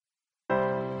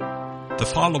The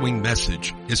following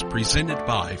message is presented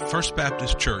by First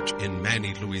Baptist Church in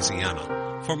Manny,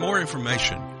 Louisiana. For more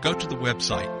information, go to the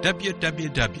website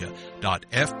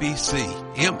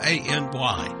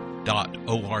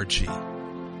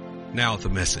www.fbcmany.org. Now the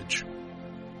message.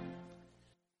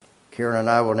 Karen and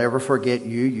I will never forget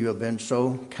you. You have been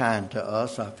so kind to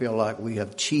us. I feel like we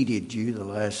have cheated you the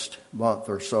last month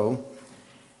or so.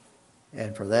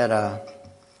 And for that I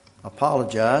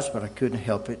apologize, but I couldn't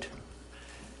help it.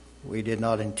 We did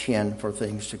not intend for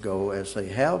things to go as they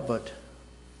have, but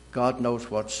God knows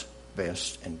what's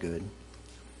best and good.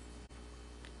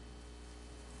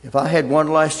 If I had one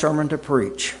last sermon to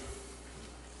preach,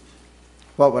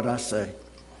 what would I say? I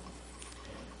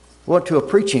went to a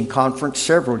preaching conference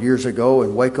several years ago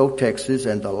in Waco, Texas,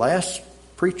 and the last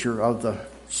preacher of the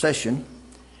session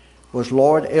was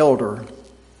Lord Elder.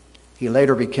 He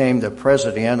later became the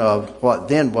president of what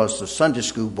then was the Sunday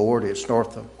School Board. It's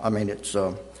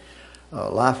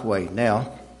Lifeway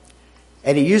now.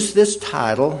 And he used this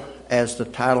title as the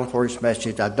title for his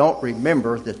message. I don't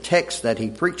remember the text that he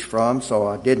preached from, so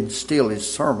I didn't steal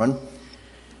his sermon.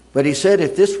 But he said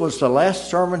if this was the last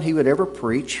sermon he would ever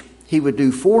preach, he would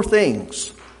do 4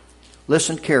 things.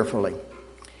 Listen carefully.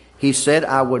 He said,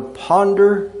 I would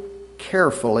ponder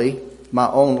carefully my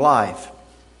own life.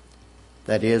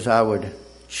 That is, I would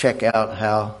check out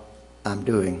how I'm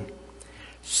doing.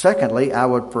 Secondly, I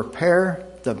would prepare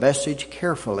the message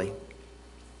carefully.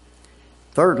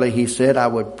 Thirdly, he said, I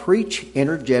would preach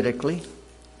energetically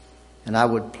and I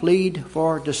would plead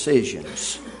for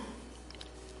decisions.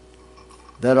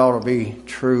 That ought to be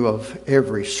true of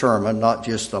every sermon, not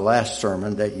just the last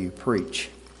sermon that you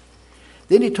preach.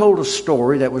 Then he told a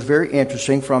story that was very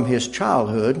interesting from his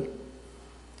childhood.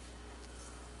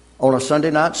 On a Sunday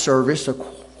night service, a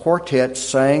quartet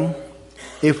sang,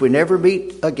 If We Never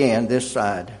Meet Again This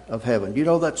Side of Heaven. Do you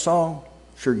know that song?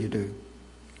 Sure you do.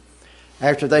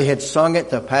 After they had sung it,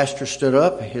 the pastor stood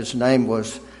up. His name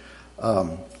was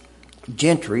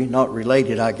Gentry, not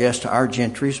related, I guess, to our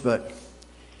Gentrys, but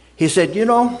he said, you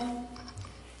know,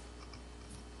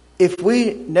 if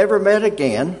we never met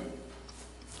again,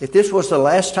 if this was the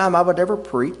last time I would ever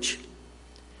preach,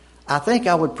 I think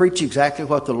I would preach exactly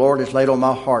what the Lord has laid on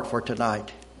my heart for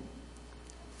tonight.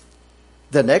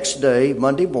 The next day,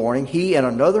 Monday morning, he and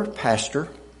another pastor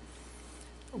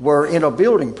were in a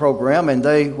building program, and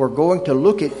they were going to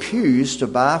look at pews to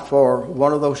buy for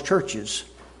one of those churches.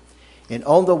 And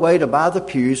on the way to buy the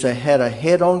pews, they had a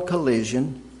head-on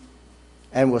collision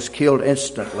and was killed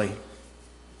instantly.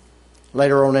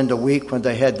 Later on in the week, when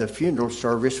they had the funeral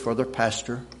service for their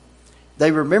pastor,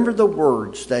 they remembered the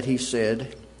words that he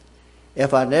said,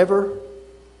 if I never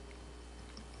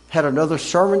had another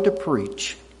sermon to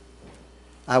preach,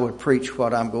 I would preach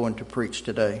what I'm going to preach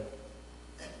today.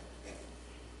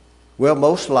 Well,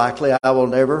 most likely I will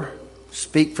never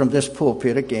speak from this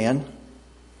pulpit again.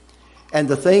 And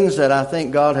the things that I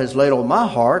think God has laid on my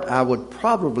heart, I would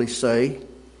probably say,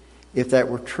 if that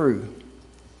were true.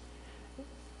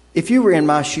 If you were in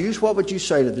my shoes, what would you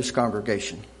say to this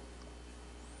congregation?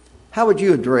 How would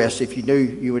you address if you knew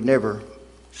you would never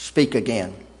speak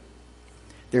again?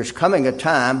 There's coming a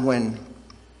time when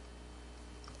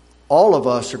all of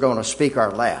us are going to speak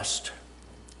our last.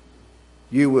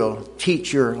 You will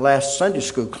teach your last Sunday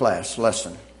school class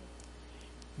lesson.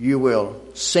 You will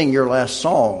sing your last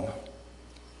song.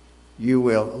 You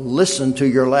will listen to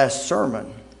your last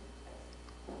sermon.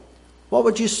 What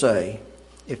would you say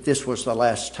if this was the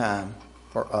last time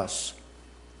for us?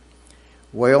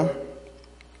 Well,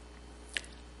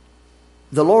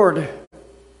 the Lord,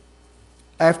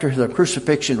 after the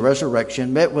crucifixion and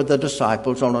resurrection, met with the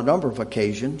disciples on a number of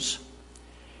occasions.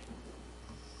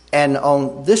 And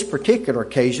on this particular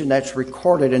occasion, that's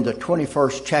recorded in the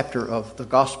 21st chapter of the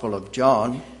Gospel of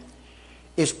John,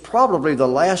 is probably the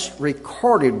last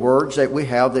recorded words that we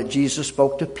have that Jesus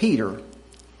spoke to Peter.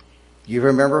 You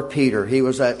remember Peter. He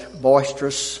was that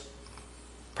boisterous,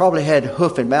 probably had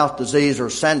hoof and mouth disease or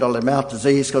sandal and mouth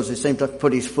disease because he seemed to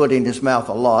put his foot in his mouth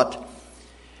a lot.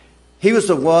 He was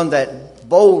the one that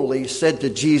boldly said to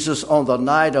Jesus on the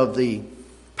night of the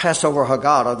Passover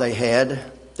Haggadah they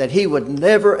had, that he would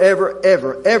never, ever,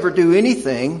 ever, ever do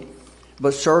anything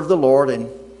but serve the Lord. And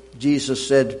Jesus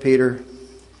said to Peter,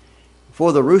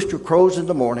 before the rooster crows in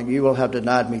the morning, you will have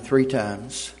denied me 3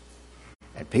 times.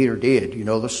 And Peter did. You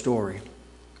know the story.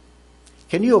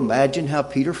 Can you imagine how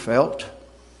Peter felt?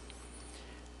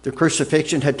 The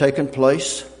crucifixion had taken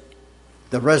place.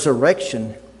 The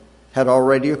resurrection had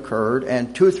already occurred.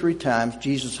 And 2 or 3 times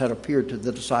Jesus had appeared to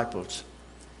the disciples.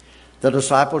 The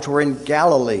disciples were in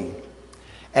Galilee.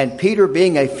 And Peter,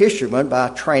 being a fisherman by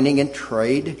training and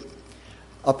trade,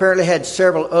 apparently had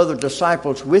several other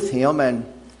disciples with him, and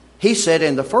he said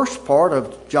in the first part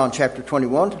of John chapter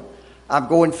 21, I'm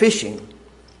going fishing.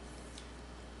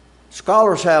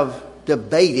 Scholars have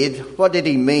debated, what did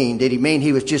he mean? Did he mean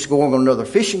he was just going on another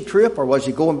fishing trip, or was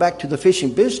he going back to the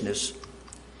fishing business?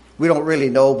 We don't really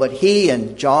know, but he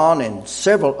and John and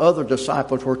several other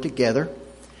disciples were together,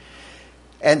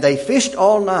 and they fished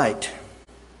all night.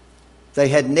 They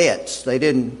had nets. They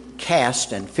didn't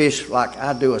cast and fish like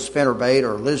I do a spinnerbait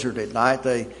or a lizard at night.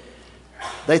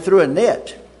 They threw a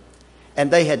net, and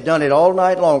they had done it all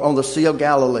night long on the Sea of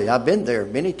Galilee. I've been there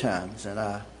many times, and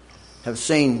I have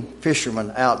seen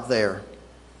fishermen out there.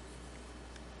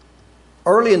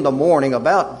 Early in the morning,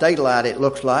 about daylight it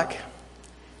looks like,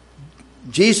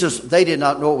 Jesus, they did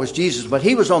not know it was Jesus, but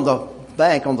he was on the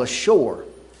bank, on the shore.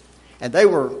 And they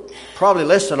were probably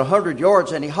less than 100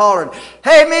 yards, and he hollered,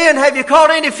 "Hey men, have you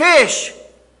caught any fish?"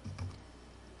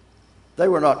 They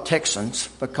were not Texans,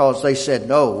 because they said,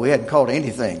 "No, we hadn't caught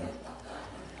anything."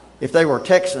 If they were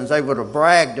Texans, they would have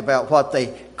bragged about what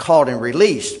they caught and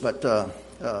released, but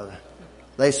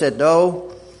they said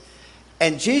no.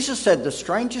 And Jesus said the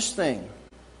strangest thing,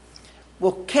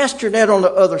 "Well, cast your net on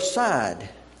the other side."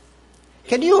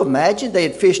 Can you imagine? They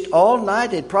had fished all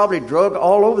night. They'd probably drug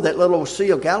all over that little Sea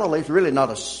of Galilee. It's really not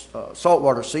a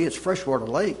saltwater sea. It's a freshwater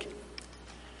lake.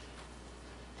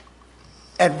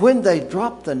 And when they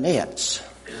dropped the nets,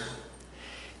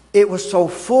 it was so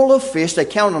full of fish. They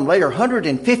counted them later,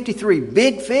 153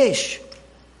 big fish.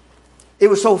 It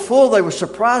was so full they were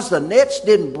surprised the nets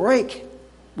didn't break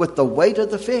with the weight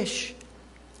of the fish.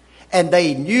 And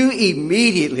they knew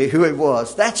immediately who it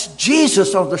was. That's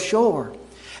Jesus on the shore.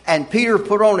 And Peter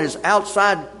put on his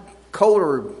outside coat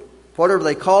or whatever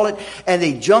they call it, and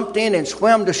he jumped in and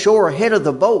swam to shore ahead of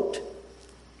the boat.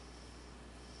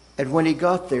 And when he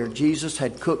got there, Jesus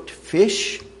had cooked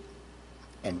fish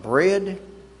and bread,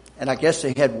 and I guess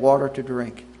they had water to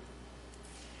drink.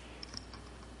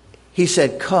 He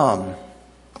said, "Come."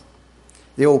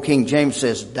 The old King James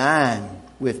says, "Dine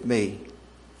with me."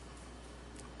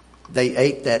 They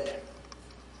ate that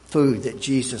food that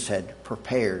Jesus had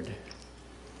prepared.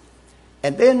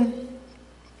 And then,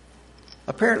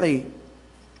 apparently,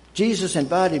 Jesus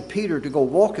invited Peter to go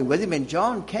walking with him, and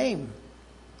John came.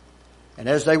 And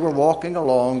as they were walking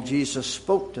along, Jesus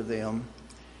spoke to them.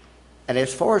 And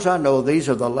as far as I know, these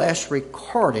are the last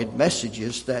recorded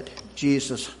messages that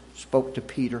Jesus spoke to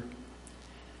Peter.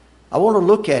 I want to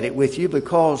look at it with you,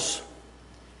 because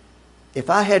if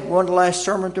I had one last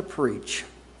sermon to preach,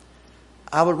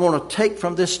 I would want to take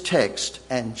from this text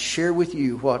and share with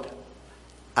you what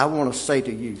I want to say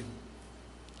to you.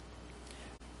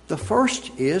 The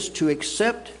first is to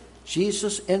accept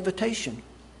Jesus' invitation.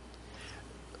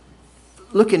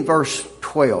 Look in verse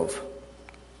 12.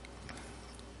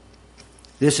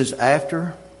 This is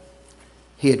after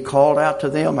he had called out to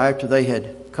them, after they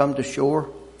had come to shore.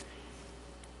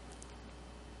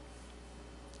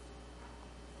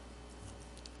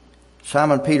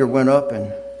 Simon Peter went up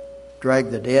and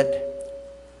dragged the net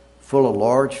full of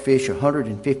large fish,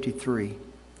 153.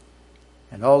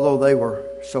 And although they were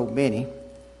so many,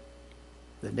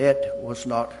 the net was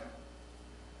not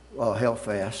held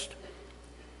fast.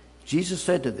 Jesus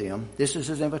said to them, this is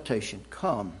his invitation,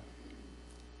 "Come.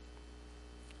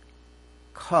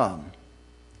 Come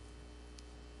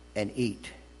and eat."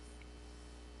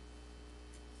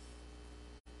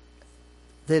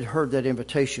 They'd heard that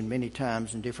invitation many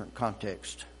times in different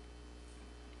contexts.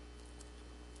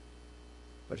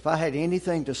 But if I had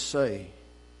anything to say,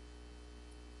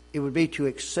 it would be to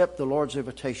accept the Lord's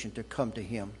invitation to come to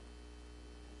him.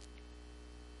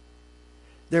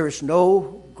 There is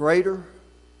no greater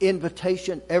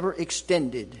invitation ever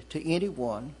extended to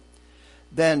anyone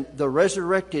than the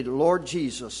resurrected Lord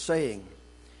Jesus saying,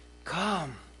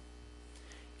 "Come,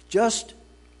 just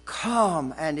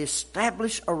come and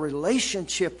establish a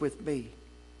relationship with me.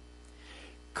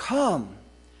 Come."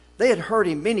 They had heard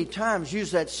him many times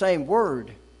use that same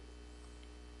word.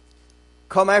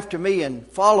 "Come after me and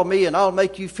follow me, and I'll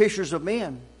make you fishers of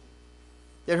men."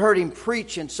 They'd heard him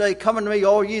preach and say, "Come unto me,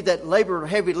 all you that labor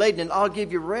heavy laden, and I'll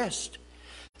give you rest."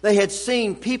 They had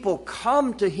seen people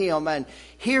come to him, and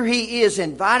here he is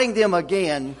inviting them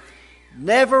again.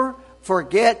 Never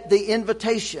forget the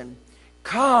invitation.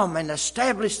 Come and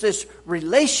establish this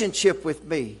relationship with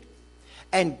me.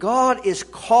 And God is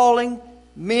calling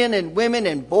men and women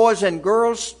and boys and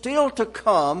girls still to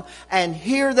come and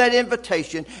hear that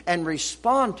invitation and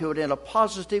respond to it in a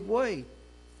positive way.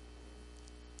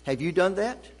 Have you done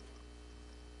that?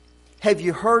 Have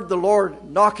you heard the Lord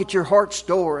knock at your heart's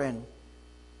door and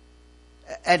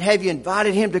have you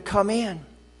invited him to come in?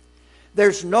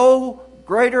 There's no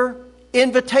greater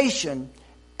invitation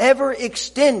ever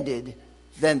extended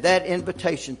than that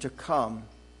invitation to come.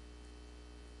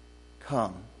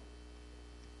 Come.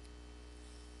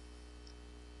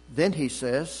 Then he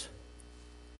says,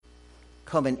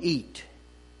 come and eat.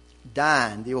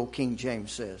 Dine, the old King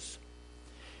James says.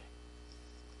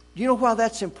 You know why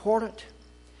that's important?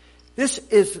 This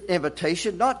is an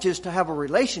invitation not just to have a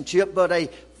relationship, but a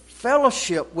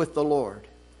fellowship with the Lord.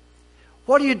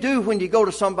 What do you do when you go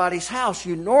to somebody's house?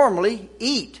 You normally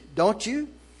eat, don't you?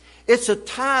 It's a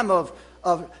time of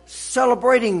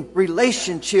celebrating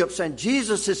relationships. And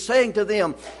Jesus is saying to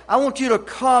them, I want you to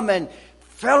come and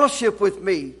fellowship with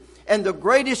me. And the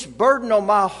greatest burden on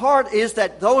my heart is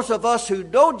that those of us who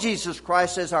know Jesus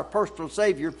Christ as our personal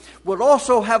Savior would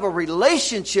also have a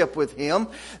relationship with Him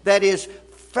that is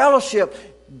fellowship.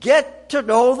 Get to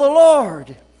know the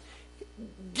Lord.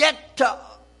 Get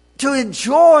to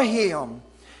enjoy Him.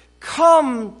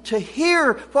 Come to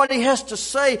hear what He has to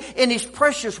say in His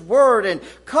precious Word, and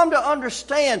come to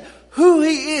understand who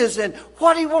He is and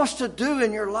what He wants to do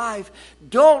in your life.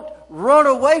 Don't run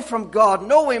away from God.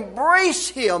 No, embrace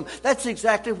Him. That's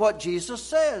exactly what Jesus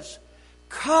says.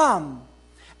 Come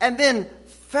and then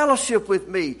fellowship with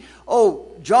me.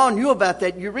 Oh, John knew about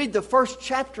that. You read the first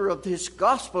chapter of his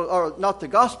gospel, or not the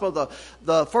gospel,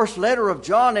 the first letter of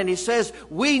John, and he says,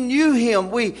 we knew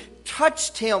Him, we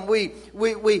touched Him, we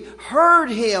heard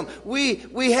Him,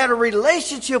 we had a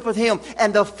relationship with Him,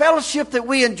 and the fellowship that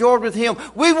we enjoyed with Him,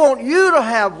 we want you to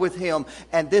have with Him.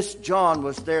 And this John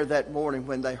was there that morning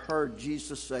when they heard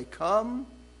Jesus say, come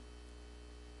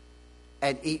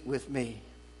and eat with me.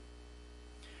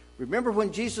 Remember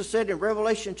when Jesus said in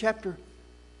Revelation chapter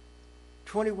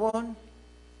 21,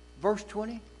 verse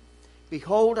 20,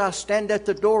 behold, I stand at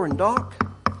the door and knock.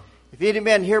 If any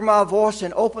man hear my voice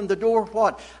and open the door,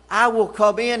 what? I will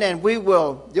come in and we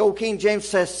will, the old King James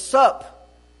says,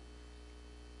 sup.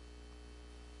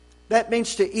 That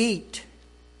means to eat.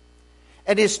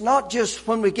 And it's not just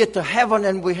when we get to heaven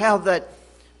and we have that,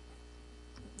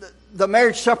 the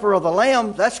marriage supper of the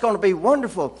Lamb. That's going to be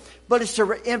wonderful. But it's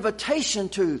an invitation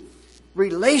to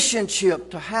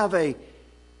relationship, to have a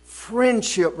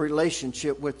friendship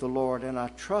relationship with the Lord. And I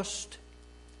trust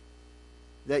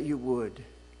that you would.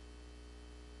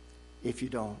 If you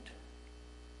don't.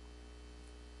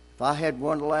 If I had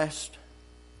one last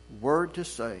word to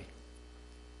say,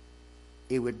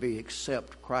 it would be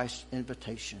accept Christ's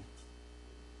invitation.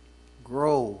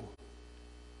 Grow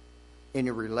in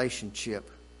your relationship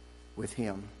with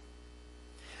Him.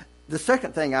 The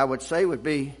second thing I would say would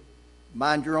be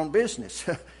mind your own business.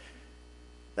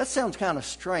 That sounds kind of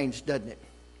strange, doesn't it?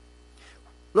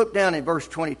 Look down in verse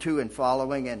 22 and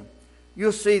following, and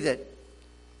you'll see that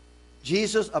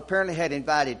Jesus apparently had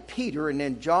invited Peter, and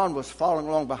then John was following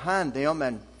along behind them.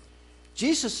 And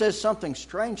Jesus says something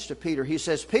strange to Peter. He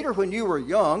says, Peter, when you were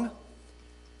young,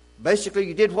 basically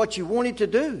you did what you wanted to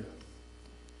do.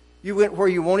 You went where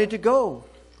you wanted to go.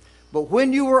 But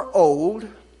when you were old,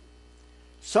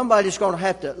 somebody's going to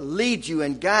have to lead you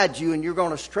and guide you, and you're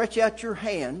going to stretch out your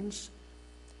hands,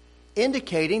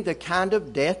 indicating the kind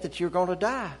of death that you're going to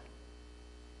die.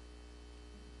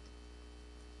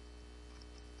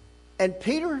 And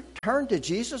Peter turned to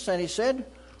Jesus and he said,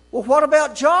 well, what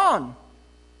about John?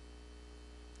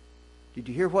 Did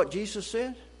you hear what Jesus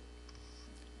said?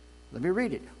 Let me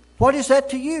read it. What is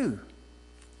that to you?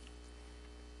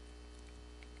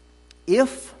 Let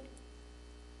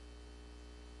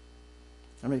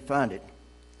me find it.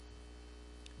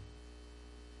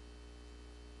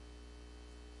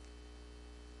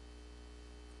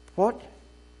 What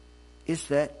is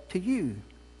that to you?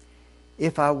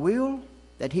 If I will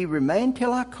that he remain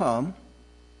till I come,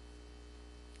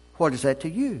 what is that to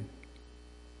you?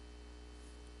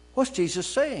 What's Jesus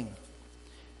saying?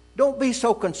 Don't be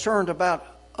so concerned about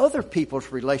other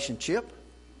people's relationship.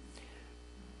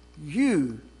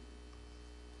 You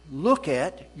look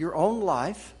at your own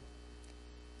life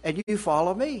and you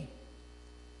follow me.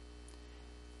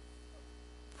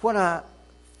 When I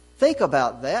think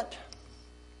about that,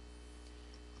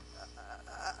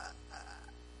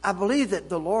 I believe that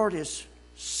the Lord is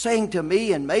saying to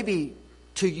me, and maybe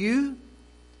to you,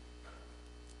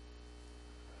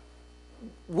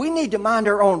 we need to mind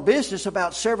our own business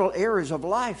about several areas of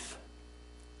life.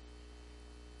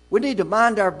 We need to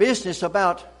mind our business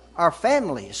about our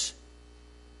families.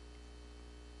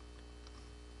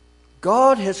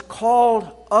 God has called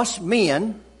us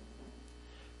men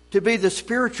to be the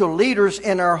spiritual leaders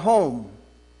in our home.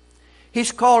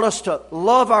 He's called us to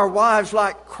love our wives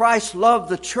like Christ loved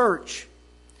the church.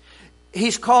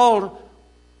 He's called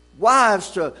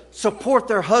wives to support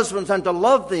their husbands and to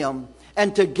love them.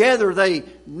 And together they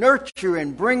nurture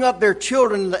and bring up their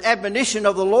children in the admonition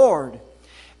of the Lord.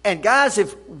 And guys,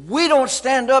 if we don't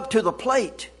stand up to the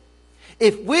plate,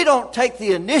 if we don't take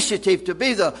the initiative to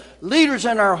be the leaders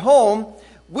in our home,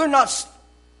 we're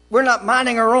not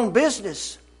minding our own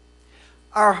business.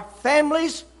 Our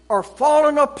families are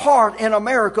falling apart in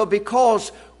America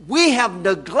because we have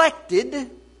neglected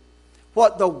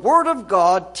what the Word of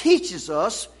God teaches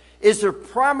us is their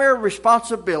primary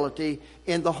responsibility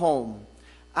in the home.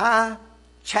 I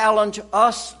challenge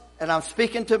us, and I'm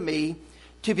speaking to me,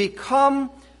 to become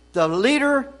the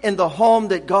leader in the home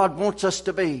that God wants us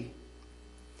to be.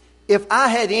 If I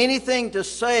had anything to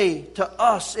say to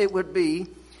us, it would be,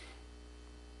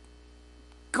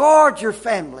 guard your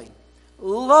family,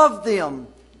 love them,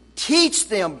 teach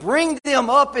them, bring them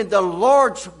up in the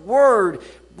Lord's Word,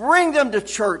 bring them to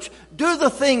church, do the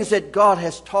things that God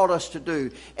has taught us to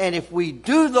do. And if we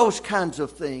do those kinds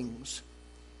of things,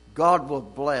 God will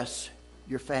bless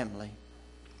your family.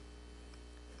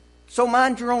 So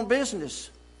mind your own business.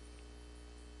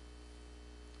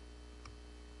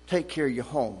 Take care of your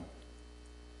home.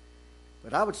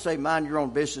 But I would say mind your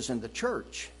own business in the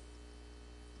church.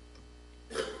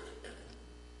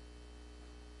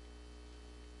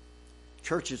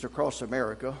 Churches across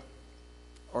America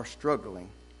are struggling.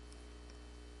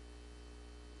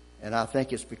 And I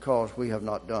think it's because we have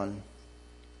not done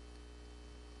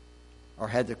or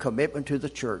had the commitment to the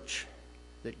church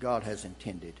that God has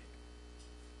intended.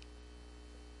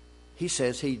 He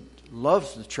says He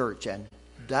loves the church and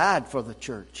died for the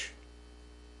church.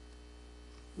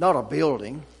 Not a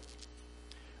building,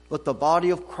 but the body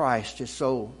of Christ is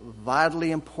so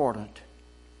vitally important.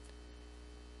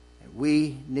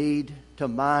 We need to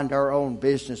mind our own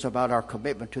business about our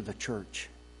commitment to the church.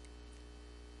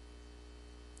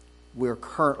 We're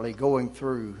currently going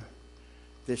through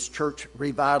this church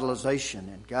revitalization.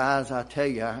 And guys, I tell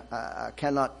you, I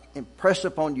cannot impress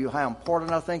upon you how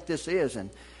important I think this is. And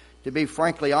to be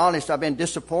frankly honest, I've been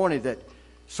disappointed that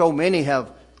so many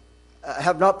have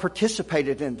not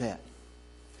participated in that.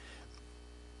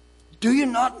 Do you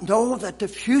not know that the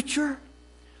future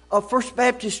of First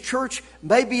Baptist Church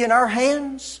may be in our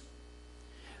hands?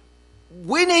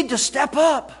 We need to step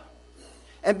up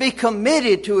and be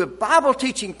committed to a Bible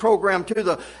teaching program, to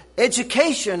the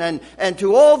education and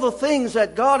to all the things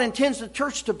that God intends the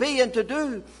church to be and to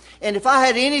do. And if I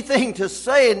had anything to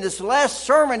say in this last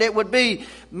sermon, it would be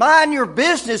mind your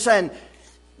business and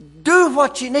do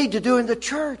what you need to do in the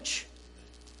church.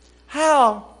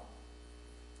 How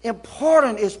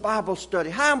important is Bible study?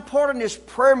 How important is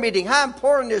prayer meeting? How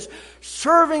important is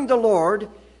serving the Lord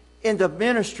in the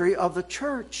ministry of the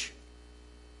church?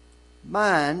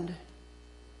 Mind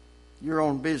your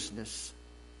own business.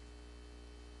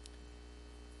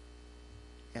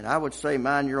 And I would say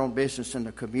mind your own business in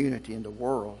the community, in the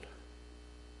world.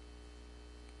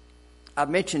 I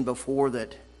mentioned before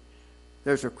that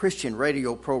there's a Christian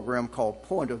radio program called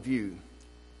Point of View.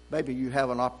 Maybe you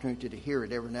have an opportunity to hear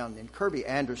it every now and then. Kirby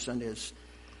Anderson is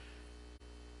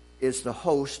the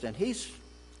host, and he's,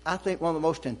 I think, one of the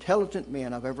most intelligent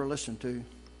men I've ever listened to.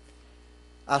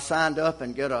 I signed up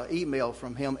and get an email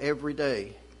from him every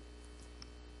day.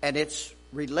 And it's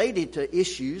related to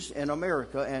issues in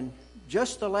America. And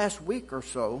just the last week or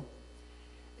so,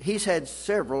 he's had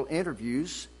several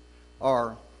interviews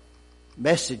or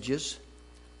messages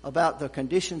about the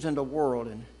conditions in the world.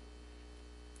 And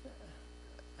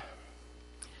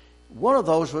one of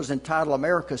those was entitled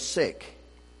America's Sick.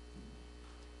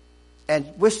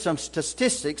 And with some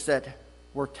statistics that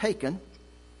were taken,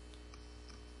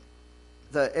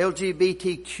 the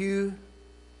LGBTQ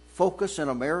focus in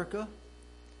America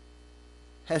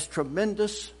has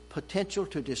tremendous potential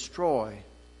to destroy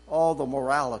all the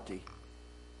morality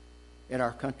in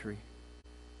our country.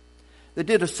 They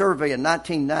did a survey in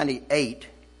 1998.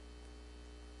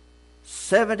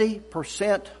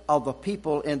 70% of the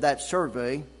people in that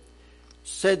survey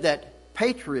said that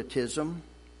patriotism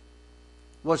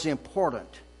was important.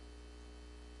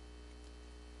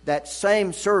 That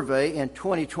same survey in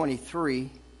 2023,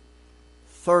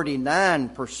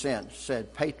 39%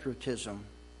 said patriotism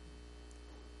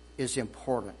is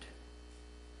important.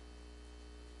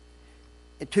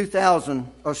 In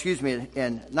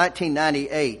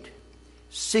 1998,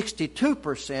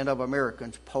 62% of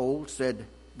Americans polled said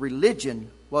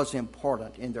religion was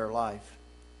important in their life.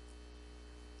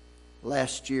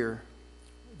 Last year,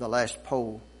 the last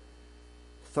poll,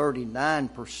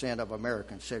 39% of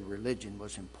Americans said religion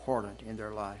was important in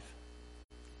their life.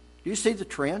 Do you see the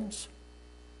trends?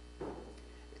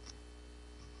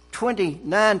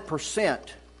 29%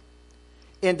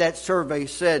 in that survey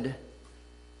said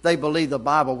they believed the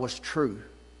Bible was true.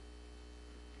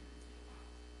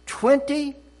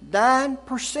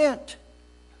 29%.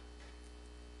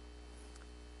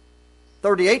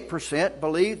 38%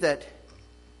 believe that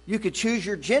you could choose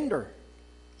your gender.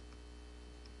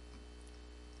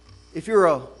 If you're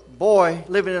a boy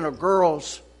living in a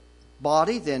girl's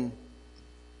body, then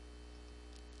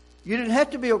you didn't have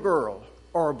to be a girl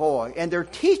or a boy. And they're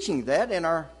teaching that in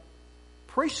our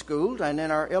preschools and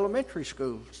in our elementary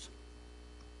schools.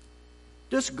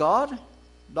 Does God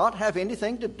not have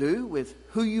anything to do with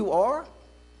who you are?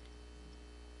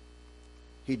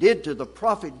 He did to the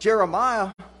prophet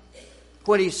Jeremiah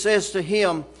when he says to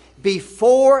him,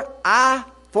 before I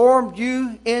formed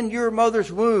you in your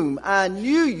mother's womb, I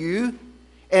knew you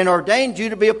and ordained you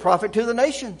to be a prophet to the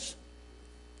nations.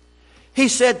 He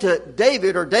said to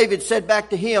David, or David said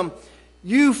back to him,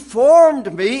 you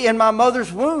formed me in my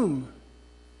mother's womb.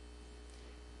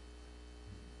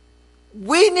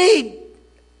 We need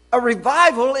a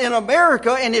revival in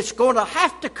America, and it's going to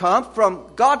have to come from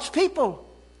God's people.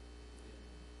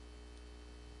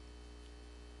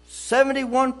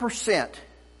 71%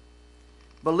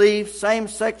 believe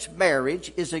same-sex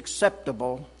marriage is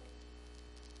acceptable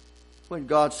when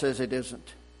God says it isn't.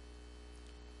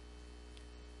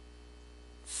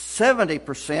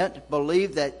 70%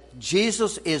 believe that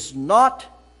Jesus is not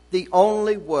the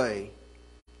only way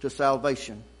to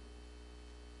salvation.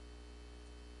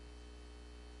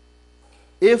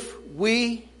 If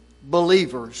we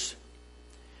believers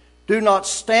do not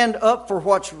stand up for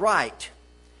what's right,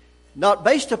 not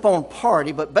based upon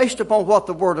party, but based upon what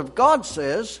the Word of God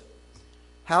says,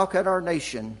 how can our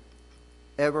nation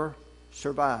ever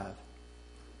survive?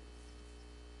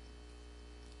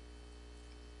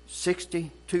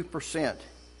 62%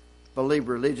 believe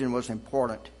religion was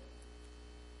important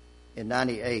in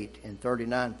 98, and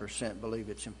 39% believe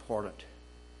it's important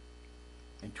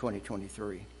in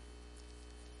 2023.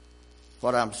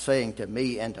 What I'm saying to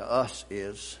me and to us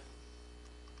is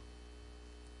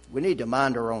we need to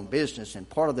mind our own business, and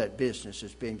part of that business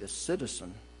is being the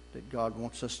citizen that God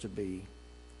wants us to be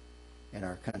in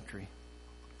our country.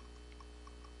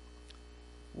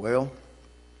 Well,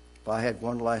 if I had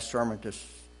one last sermon to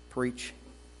preach,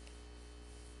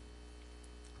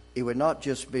 it would not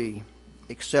just be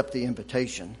accept the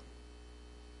invitation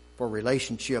for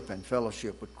relationship and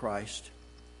fellowship with Christ,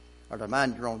 or to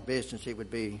mind your own business. It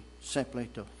would be simply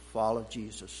to follow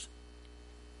Jesus.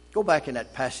 Go back in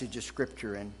that passage of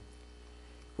Scripture, and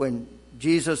when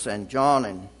Jesus and John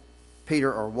and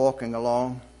Peter are walking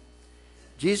along,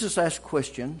 Jesus asked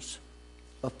questions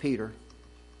of Peter.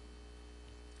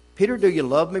 Peter, do you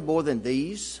love me more than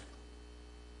these?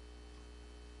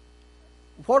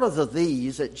 What are the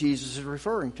these that Jesus is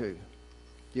referring to?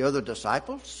 The other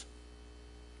disciples?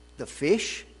 The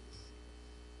fish?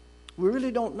 We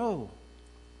really don't know.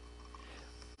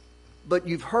 But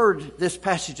you've heard this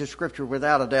passage of Scripture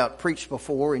without a doubt preached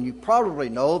before, and you probably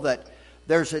know that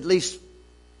there's at least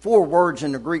 4 words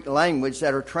in the Greek language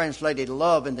that are translated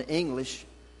love into English.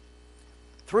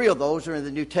 3 of those are in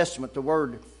the New Testament. The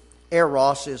word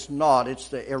eros is not. It's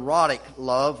the erotic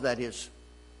love, that is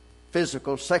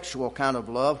physical, sexual kind of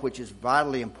love, which is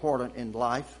vitally important in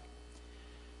life.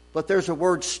 But there's a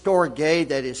word storge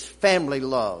that is family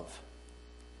love.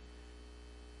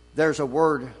 There's a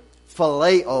word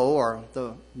phileo, or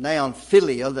the noun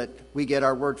philia that we get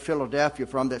our word Philadelphia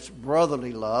from, that's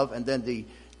brotherly love. And then the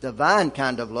divine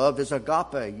kind of love is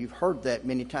agape. You've heard that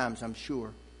many times, I'm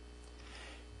sure.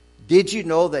 Did you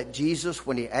know that Jesus,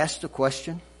 when he asked the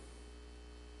question,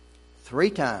 3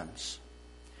 times,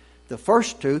 the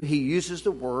first 2, he uses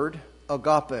the word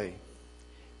agape.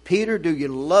 Peter, do you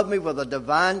love me with a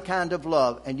divine kind of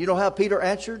love? And you know how Peter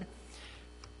answered?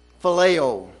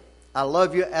 Phileo. I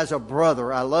love you as a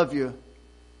brother. I love you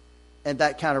in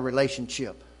that kind of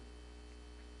relationship.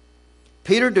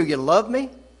 Peter, do you love me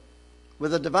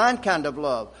with a divine kind of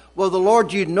love? Well, the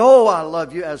Lord, you know I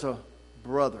love you as a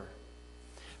brother.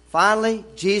 Finally,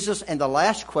 Jesus, in the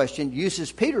last question,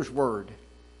 uses Peter's word.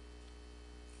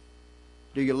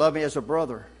 Do you love me as a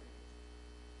brother?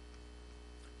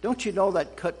 Don't you know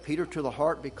that cut Peter to the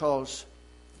heart, because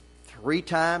 3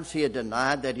 times he had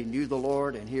denied that he knew the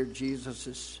Lord, and here Jesus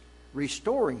is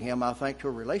restoring him, I think, to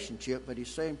a relationship. But he's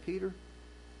saying, Peter,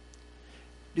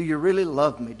 do you really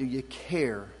love me? Do you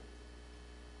care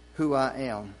who I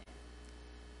am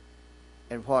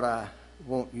and what I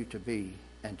want you to be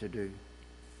and to do?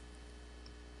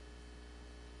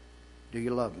 Do you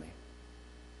love me?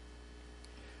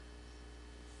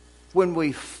 When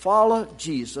we follow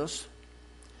Jesus,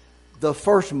 the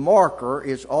first marker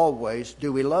is always,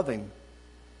 do we love him?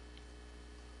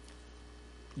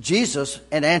 Jesus,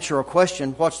 in answer a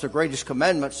question, what's the greatest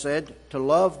commandment, said to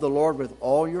love the Lord with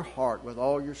all your heart, with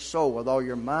all your soul, with all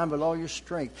your mind, with all your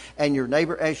strength, and your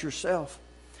neighbor as yourself.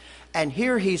 And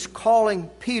here he's calling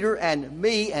Peter and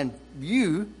me and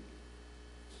you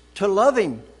to love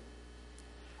him,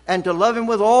 and to love him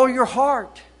with all your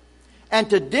heart, and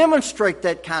to demonstrate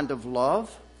that kind of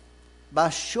love by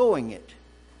showing it,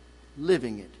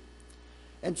 living it.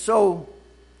 And so,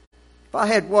 if I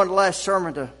had one last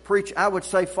sermon to preach, I would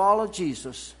say follow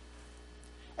Jesus.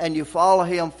 And you follow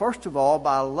him, first of all,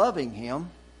 by loving him,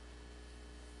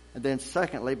 and then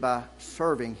secondly, by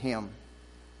serving him.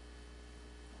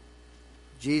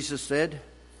 Jesus said,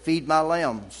 feed my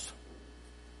lambs.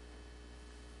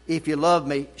 If you love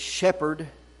me, shepherd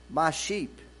my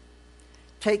sheep.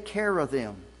 Take care of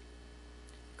them.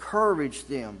 Encourage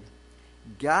them.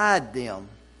 Guide them.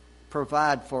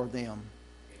 Provide for them.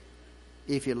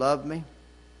 If you love me,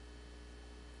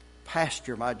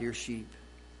 pasture my dear sheep,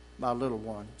 my little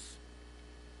ones.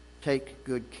 Take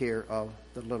good care of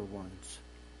the little ones.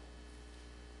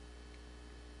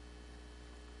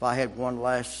 If I had one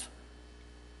last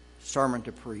sermon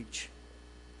to preach,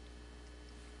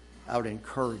 I would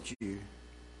encourage you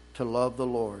to love the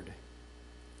Lord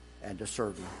and to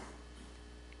serve him.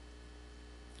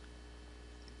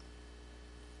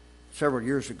 Several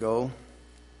years ago,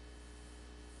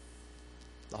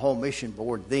 the Home Mission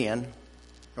Board then,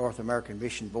 North American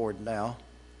Mission Board now,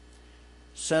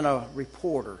 sent a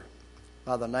reporter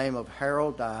by the name of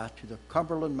Harold Dye to the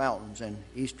Cumberland Mountains in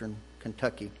eastern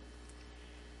Kentucky.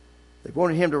 They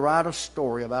wanted him to write a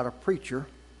story about a preacher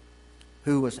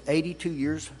who was 82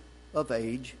 years of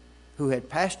age, who had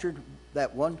pastored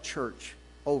that one church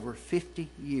over 50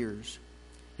 years.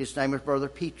 His name was Brother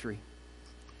Petrie.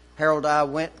 Harold Dye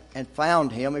went and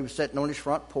found him. He was sitting on his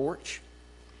front porch.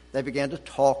 They began to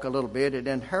talk a little bit, and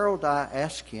then Harold Dye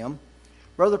asked him,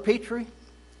 Brother Petrie,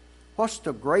 what's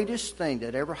the greatest thing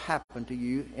that ever happened to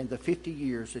you in the 50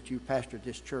 years that you pastored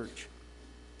this church?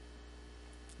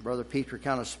 Brother Petrie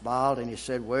kind of smiled, and he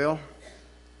said, well,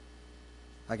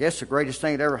 I guess the greatest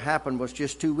thing that ever happened was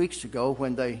just 2 weeks ago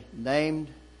when they named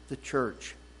the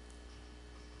church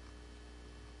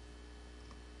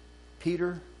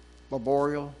Peter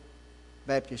Memorial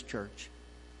Baptist Church.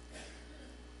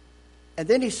 And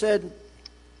then he said,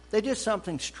 they did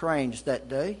something strange that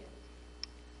day.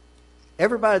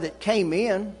 Everybody that came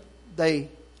in,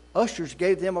 ushers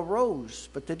gave them a rose,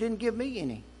 but they didn't give me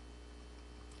any.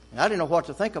 And I didn't know what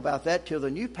to think about that till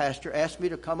the new pastor asked me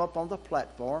to come up on the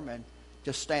platform and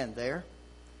just stand there.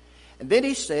 And then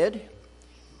he said,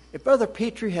 if Brother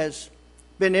Petrie has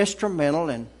been instrumental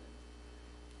in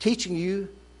teaching you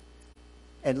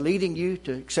and leading you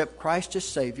to accept Christ as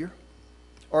Savior,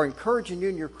 or encouraging you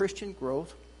in your Christian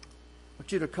growth, I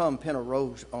want you to come pin a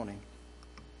rose on him.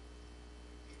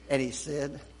 And he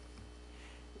said,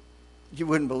 you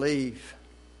wouldn't believe.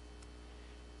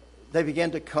 They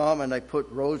began to come and they put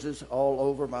roses all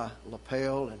over my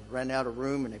lapel and ran out of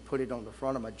room, and they put it on the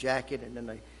front of my jacket, and then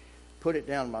they put it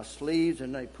down my sleeves,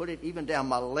 and they put it even down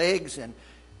my legs, and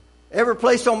every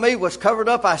place on me was covered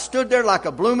up. I stood there like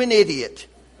a blooming idiot.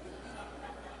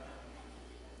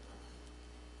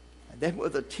 Then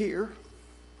with a tear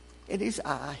in his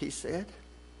eye, he said,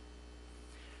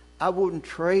 I wouldn't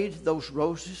trade those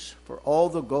roses for all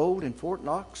the gold in Fort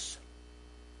Knox.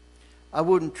 I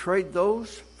wouldn't trade those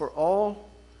for all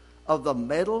of the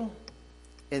metal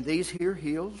in these here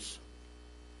hills.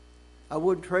 I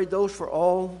wouldn't trade those for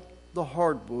all the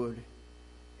hardwood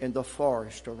in the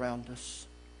forest around us.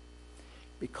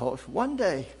 Because one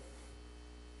day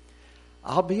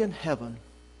I'll be in heaven,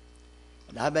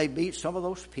 and I may meet some of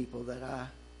those people that I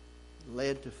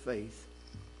led to faith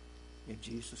in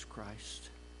Jesus Christ.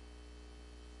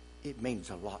 It means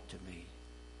a lot to me.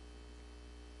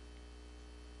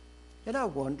 And I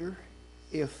wonder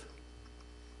if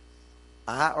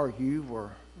I or you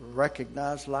were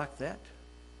recognized like that.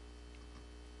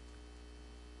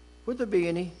 Would there be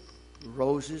any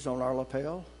roses on our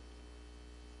lapel?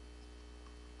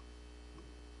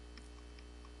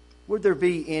 Would there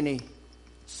be any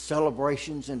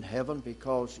celebrations in heaven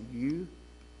because you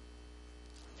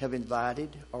have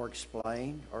invited or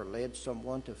explained or led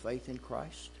someone to faith in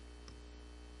Christ?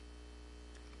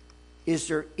 Is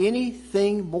there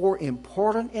anything more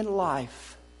important in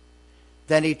life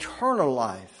than eternal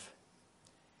life?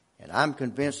 And I'm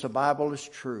convinced the Bible is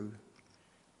true.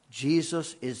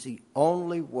 Jesus is the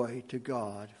only way to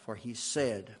God, for he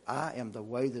said, I am the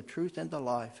way, the truth, and the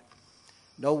life.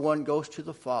 No one goes to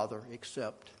the Father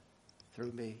except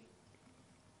through me.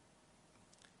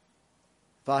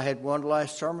 If I had one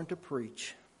last sermon to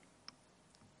preach,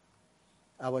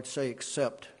 I would say,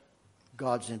 accept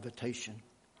God's invitation.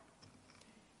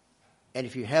 And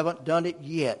if you haven't done it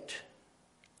yet,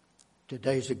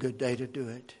 today's a good day to do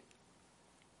it.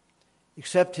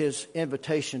 Accept His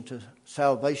invitation to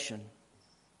salvation.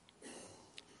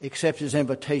 Accept His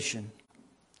invitation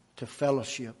to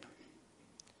fellowship.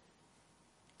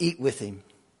 Eat with Him.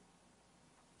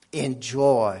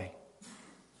 Enjoy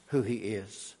who He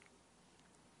is.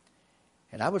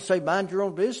 And I would say mind your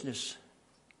own business.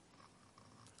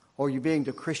 Or you being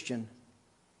the Christian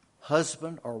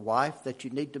husband or wife that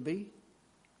you need to be?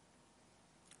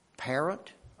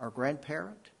 Parent or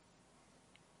grandparent?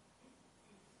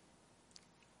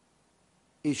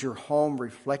 Is your home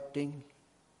reflecting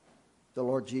the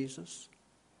Lord Jesus?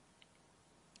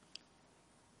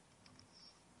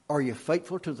 Are you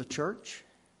faithful to the church?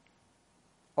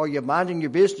 Are you minding your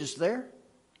business there?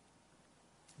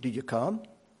 Do you come?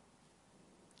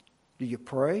 Do you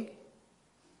pray?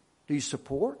 Do you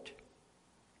support?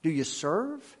 Do you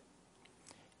serve?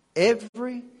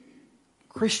 Every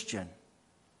Christian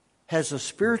has a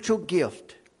spiritual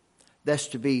gift that's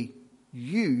to be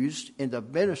used in the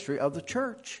ministry of the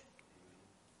church.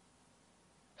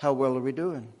 How well are we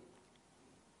doing?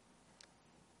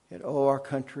 And our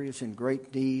country is in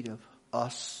great need of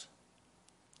us,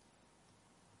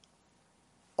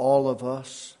 all of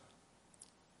us,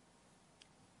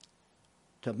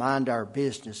 to mind our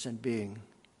business in being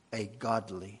a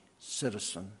godly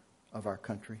citizen of our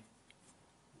country.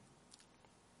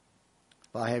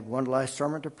 If I had one last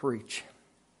sermon to preach,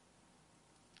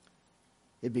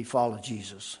 it'd be follow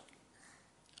Jesus,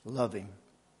 love Him,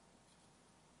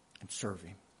 and serve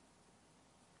Him.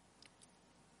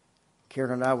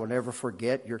 Karen and I will never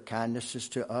forget your kindnesses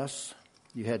to us.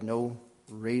 You had no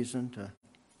reason to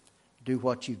do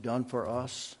what you've done for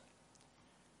us,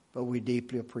 but we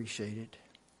deeply appreciate it.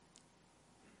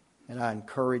 And I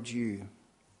encourage you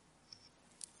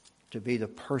to be the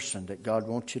person that God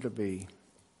wants you to be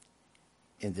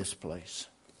in this place.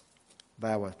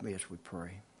 Bow with me as we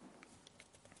pray.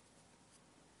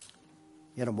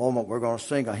 In a moment, we're going to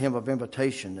sing a hymn of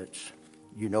invitation that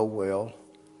you know well.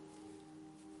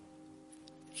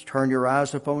 It's turn your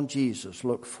eyes upon Jesus,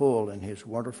 look full in His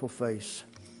wonderful face,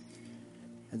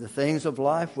 and the things of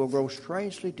life will grow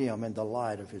strangely dim in the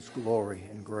light of His glory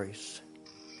and grace.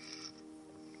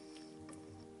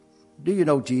 Do you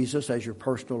know Jesus as your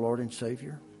personal Lord and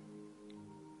Savior?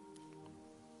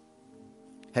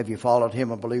 Have you followed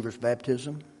Him in believer's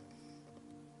baptism?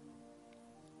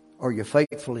 Are you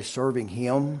faithfully serving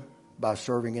Him by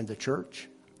serving in the church?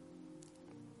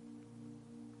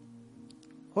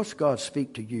 What's God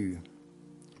speak to you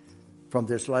from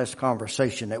this last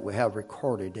conversation that we have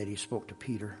recorded that He spoke to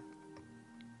Peter?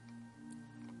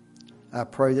 I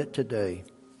pray that today,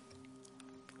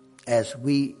 as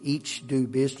we each do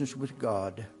business with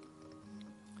God,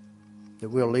 that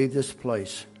we'll leave this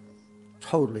place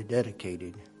totally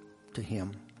dedicated to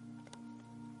Him.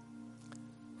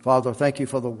 Father, thank You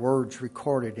for the words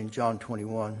recorded in John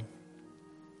 21.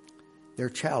 They're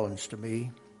a challenge to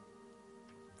me,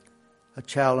 a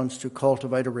challenge to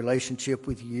cultivate a relationship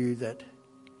with You that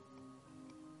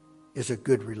is a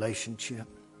good relationship.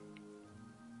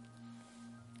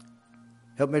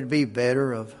 Help me to be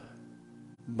better of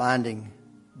minding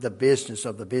the business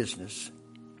of the business,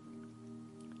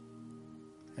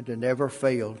 and to never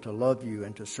fail to love You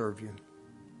and to serve You.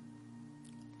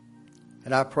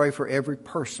 And I pray for every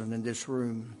person in this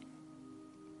room.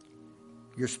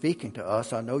 You're speaking to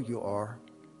us. I know You are.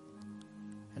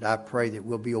 And I pray that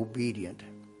we'll be obedient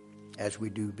as we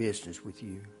do business with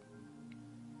You.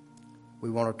 We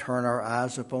want to turn our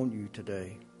eyes upon You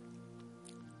today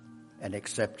and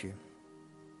accept You.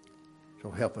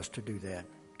 So help us to do that.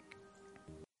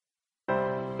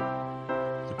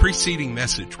 The preceding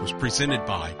message was presented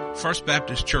by First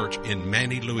Baptist Church in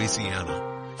Manny, Louisiana.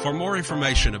 For more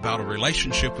information about a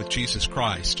relationship with Jesus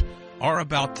Christ or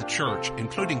about the church,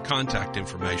 including contact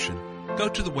information, go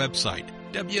to the website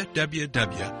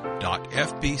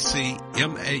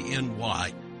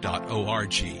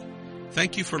www.fbcmany.org.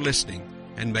 Thank you for listening,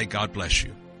 and may God bless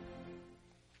you.